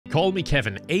Call me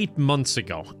Kevin, 8 months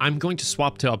ago. I'm going to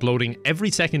swap to uploading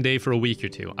every second day for a week or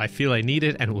two. I feel I need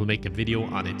it and will make a video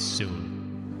on it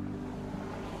soon.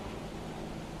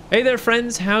 Hey there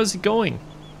friends, how's it going?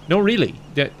 No, really,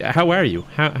 how are you?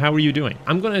 How are you doing?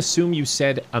 I'm gonna assume you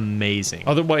said amazing.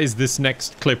 Otherwise this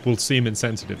next clip will seem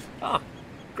insensitive. Ah,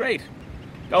 great.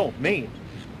 Oh, me.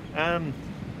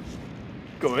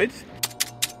 Good.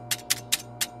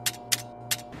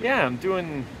 Yeah, I'm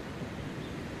doing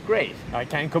great. I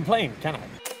can't complain, can I?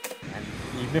 And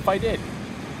even if I did,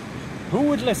 who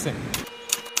would listen?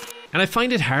 And I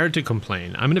find it hard to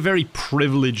complain. I'm in a very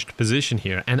privileged position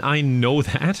here, and I know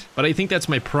that. But I think that's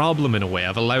my problem in a way.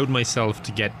 I've allowed myself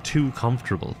to get too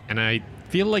comfortable, and I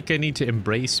feel like I need to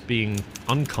embrace being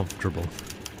uncomfortable.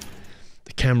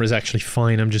 The camera's actually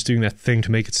fine. I'm just doing that thing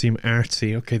to make it seem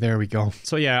artsy. Okay, there we go.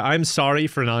 So yeah, I'm sorry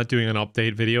for not doing an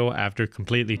update video after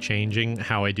completely changing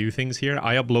how I do things here.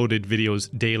 I uploaded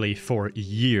videos daily for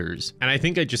years, and I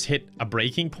think I just hit a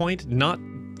breaking point. Not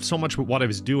so much with what I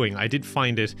was doing. I did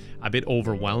find it a bit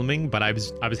overwhelming, but I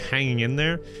was hanging in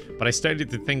there. But I started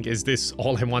to think, is this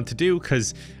all I want to do?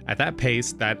 Because at that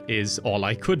pace, that is all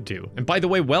I could do. And by the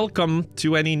way, welcome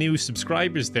to any new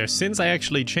subscribers there. Since I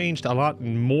actually changed, a lot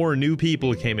more new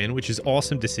people came in, which is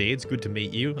awesome to see. It's good to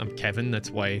meet you. I'm Kevin,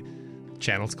 that's why the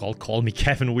channel's called Call Me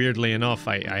Kevin, weirdly enough.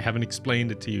 I haven't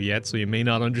explained it to you yet, so you may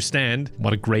not understand.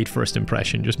 What a great first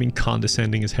impression, just being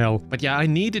condescending as hell. But yeah, I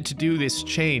needed to do this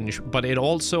change, but it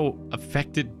also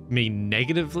affected me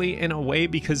negatively in a way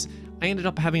because I ended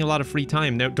up having a lot of free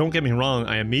time. Now, don't get me wrong,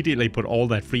 I immediately put all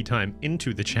that free time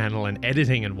into the channel and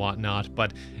editing and whatnot,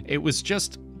 but it was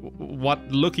just what,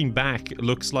 looking back,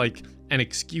 looks like an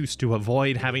excuse to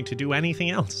avoid having to do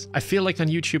anything else. I feel like on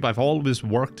YouTube I've always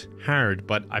worked hard,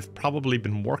 but I've probably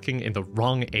been working in the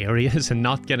wrong areas and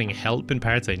not getting help in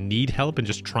parts I need help and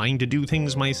just trying to do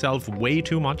things myself way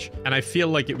too much. And I feel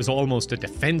like it was almost a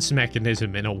defense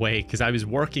mechanism in a way, because I was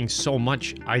working so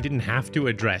much I didn't have to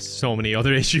address so many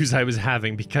other issues I was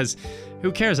having because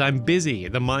who cares? I'm busy,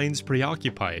 the mind's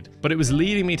preoccupied. But it was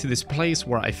leading me to this place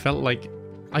where I felt like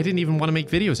I didn't even want to make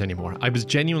videos anymore. I was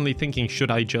genuinely thinking,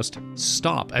 should I just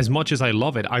stop? As much as I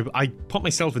love it, I put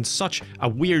myself in such a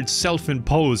weird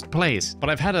self-imposed place. But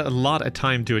I've had a lot of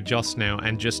time to adjust now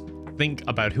and just think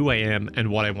about who I am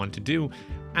and what I want to do.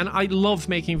 And I love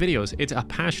making videos. It's a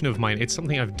passion of mine. It's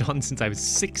something I've done since I was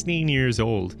 16 years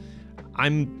old.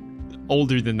 I'm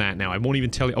older than that now. I won't even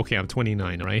tell you. Okay, I'm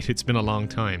 29, right? It's been a long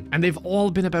time. And they've all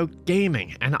been about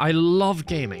gaming. And I love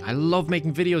gaming. I love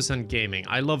making videos on gaming.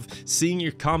 I love seeing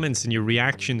your comments and your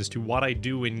reactions to what I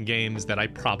do in games that I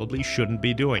probably shouldn't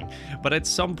be doing. But at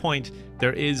some point,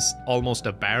 there is almost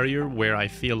a barrier where I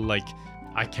feel like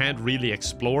I can't really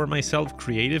explore myself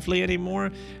creatively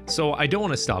anymore. So I don't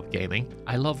want to stop gaming.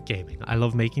 I love gaming. I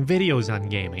love making videos on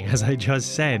gaming, as I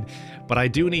just said. But I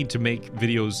do need to make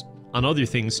videos on other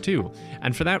things too.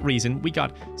 And for that reason, we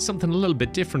got something a little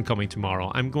bit different coming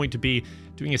tomorrow. I'm going to be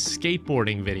doing a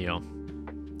skateboarding video.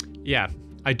 Yeah,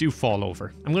 I do fall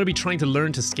over. I'm going to be trying to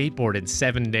learn to skateboard in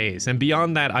 7 days. And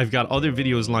beyond that, I've got other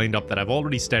videos lined up that I've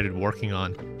already started working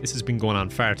on. This has been going on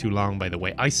far too long, by the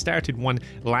way. I started one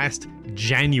last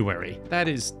January. That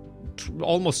is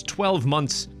almost 12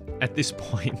 months at this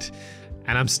point.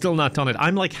 And I'm still not done it.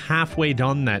 I'm like halfway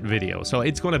done that video, so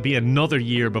it's going to be another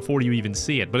year before you even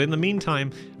see it. But in the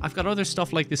meantime, I've got other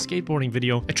stuff like this skateboarding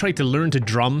video. I tried to learn to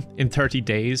drum in 30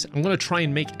 days. I'm going to try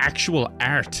and make actual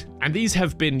art. And these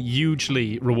have been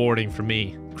hugely rewarding for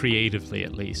me, creatively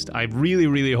at least. I really,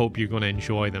 really hope you're going to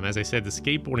enjoy them. As I said, the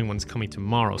skateboarding one's coming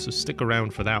tomorrow, so stick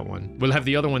around for that one. We'll have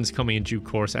the other ones coming in due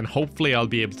course, and hopefully I'll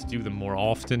be able to do them more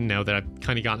often now that I've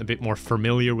kind of gotten a bit more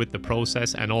familiar with the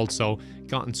process, and also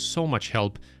gotten so much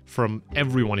help from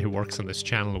everyone who works on this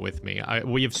channel with me.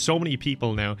 We have so many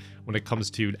people now when it comes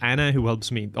to Anna, who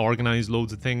helps me organize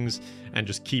loads of things and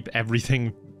just keep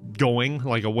everything going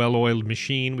like a well-oiled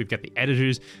machine. We've got the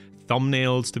editors,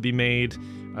 thumbnails to be made.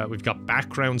 We've got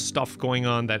background stuff going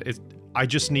on that I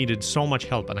just needed so much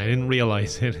help and I didn't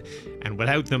realize it. And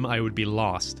without them, I would be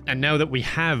lost. And now that we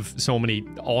have so many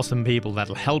awesome people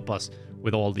that'll help us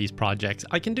with all these projects,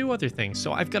 I can do other things.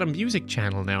 So I've got a music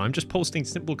channel now. I'm just posting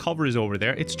simple covers over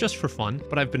there. It's just for fun,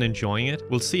 but I've been enjoying it.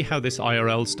 We'll see how this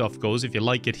IRL stuff goes. If you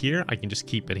like it here, I can just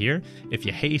keep it here. If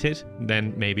you hate it,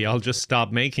 then maybe I'll just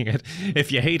stop making it.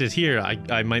 If you hate it here,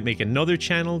 I might make another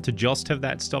channel to just have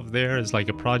that stuff there as like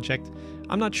a project.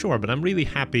 I'm not sure, but I'm really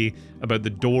happy about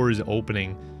the doors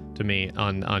opening to me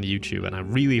on YouTube, and I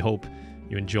really hope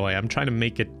you enjoy. I'm trying to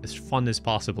make it as fun as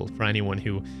possible for anyone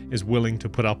who is willing to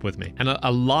put up with me. And a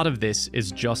lot of this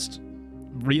is just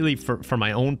really for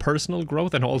my own personal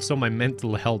growth and also my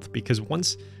mental health, because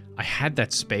once I had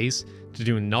that space to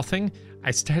do nothing,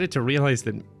 I started to realize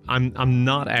that I'm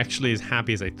not actually as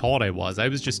happy as I thought I was. I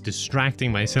was just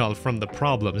distracting myself from the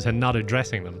problems and not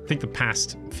addressing them. I think the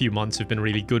past few months have been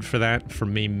really good for that, for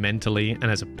me mentally and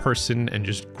as a person, and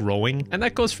just growing. And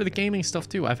that goes for the gaming stuff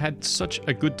too. I've had such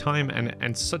a good time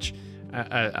and such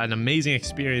an amazing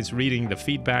experience reading the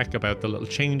feedback about the little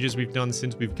changes we've done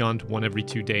since we've gone to 1 every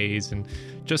 2 days, and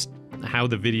just how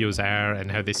the videos are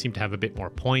and how they seem to have a bit more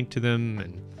point to them,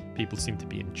 and people seem to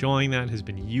be enjoying that has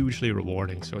been hugely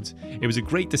rewarding. So it was a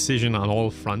great decision on all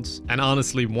fronts, and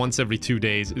honestly, 1 every 2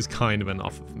 days is kind of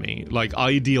enough of me. Like,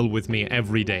 I deal with me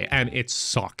every day and it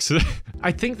sucks.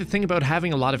 I think the thing about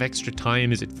having a lot of extra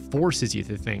time is it forces you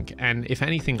to think, and if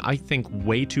anything, I think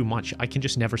way too much. I can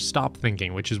just never stop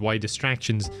thinking, which is why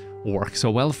distractions work so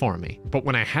well for me. But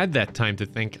when I had that time to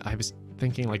think, I was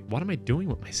thinking, like, what am I doing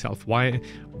with myself? Why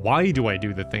do I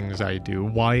do the things I do?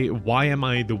 Why am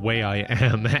I the way I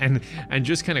am? And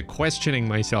just kind of questioning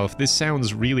myself. This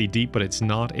sounds really deep, but it's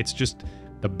not. It's just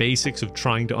the basics of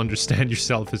trying to understand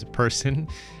yourself as a person.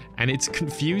 And it's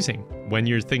confusing when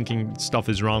you're thinking stuff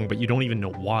is wrong, but you don't even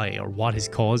know why or what is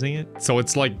causing it. So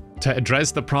it's like, to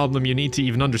address the problem, you need to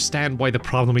even understand why the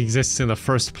problem exists in the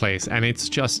first place. And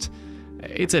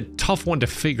it's a tough one to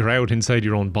figure out inside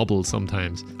your own bubble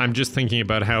sometimes. I'm just thinking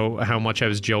about how much I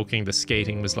was joking the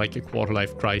skating was like a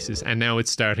quarter-life crisis, and now it's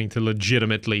starting to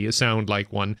legitimately sound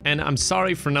like one. And I'm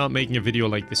sorry for not making a video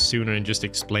like this sooner and just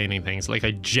explaining things. Like,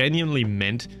 I genuinely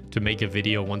meant to make a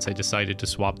video once I decided to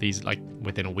swap these, like,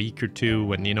 within a week or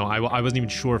two, and, you know, I wasn't even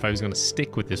sure if I was going to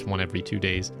stick with this 1 every 2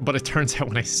 days. But it turns out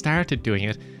when I started doing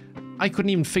it, I couldn't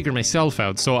even figure myself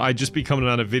out, so I'd just be coming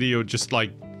on a video just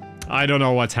like, I don't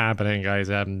know what's happening, guys.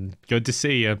 Good to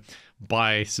see you.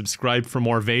 Bye. Subscribe for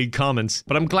more vague comments.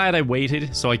 But I'm glad I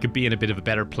waited so I could be in a bit of a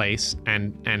better place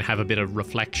and have a bit of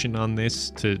reflection on this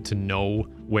to know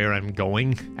where I'm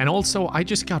going. And also, I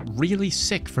just got really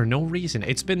sick for no reason.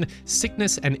 It's been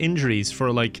sickness and injuries for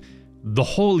like the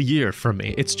whole year for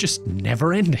me. It's just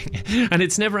never ending. And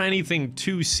it's never anything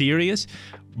too serious.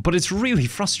 But it's really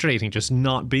frustrating just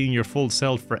not being your full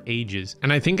self for ages.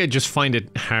 And I think I just find it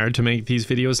hard to make these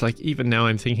videos. Like, even now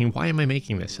I'm thinking, why am I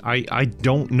making this? I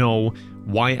don't know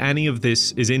why any of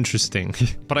this is interesting.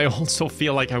 But I also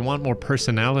feel like I want more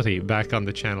personality back on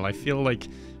the channel. I feel like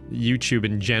YouTube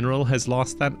in general has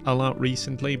lost that a lot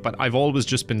recently, but I've always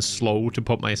just been slow to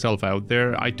put myself out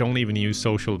there. I don't even use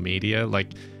social media.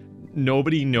 Like,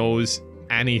 nobody knows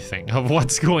anything of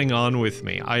what's going on with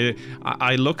me.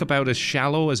 I look about as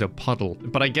shallow as a puddle.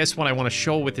 But I guess what I want to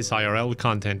show with this IRL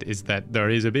content is that there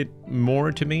is a bit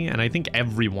more to me, and I think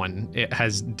everyone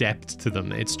has depth to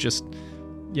them. It's just,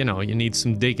 you know, you need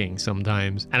some digging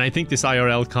sometimes. And I think this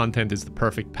IRL content is the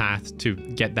perfect path to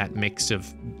get that mix of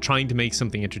trying to make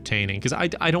something entertaining, because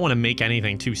I don't want to make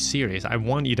anything too serious. I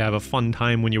want you to have a fun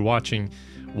time when you're watching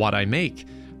what I make.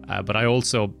 But I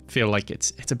also feel like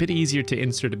it's a bit easier to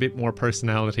insert a bit more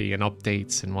personality and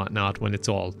updates and whatnot when it's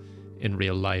all in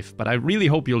real life. But I really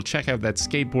hope you'll check out that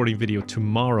skateboarding video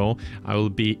tomorrow. I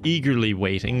will be eagerly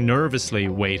waiting, nervously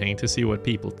waiting to see what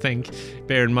people think.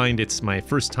 Bear in mind, it's my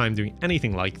first time doing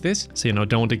anything like this, so, you know,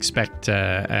 don't expect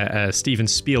a Steven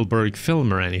Spielberg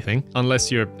film or anything,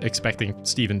 unless you're expecting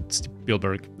Steven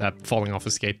Spielberg falling off a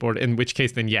skateboard, in which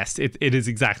case then yes, it is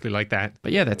exactly like that.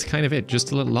 But yeah, that's kind of it.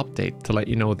 Just a little update to let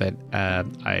you know that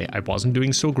I wasn't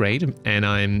doing so great, and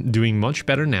I'm doing much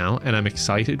better now, and I'm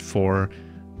excited for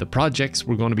the projects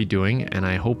we're going to be doing, and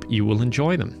I hope you will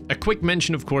enjoy them. A quick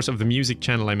mention, of course, of the music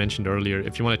channel I mentioned earlier.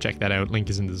 If you want to check that out,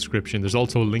 link is in the description. There's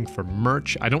also a link for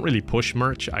merch. I don't really push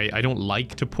merch. I don't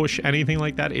like to push anything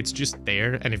like that. It's just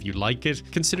there, and if you like it,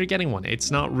 consider getting one.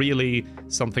 It's not really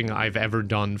something I've ever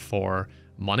done for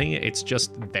money. It's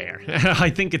just there. I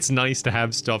think it's nice to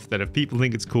have stuff that if people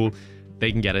think it's cool,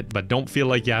 they can get it, but don't feel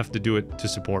like you have to do it to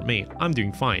support me. I'm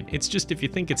doing fine. It's just, if you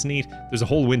think it's neat, there's a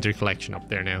whole winter collection up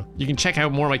there now. You can check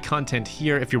out more of my content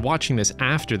here. If you're watching this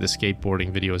after the skateboarding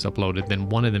video is uploaded, then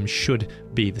one of them should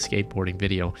be the skateboarding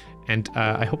video. And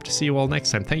I hope to see you all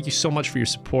next time. Thank you so much for your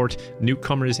support,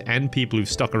 newcomers and people who've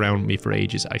stuck around with me for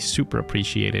ages. I super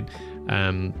appreciate it.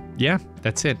 Yeah,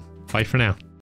 that's it. Bye for now.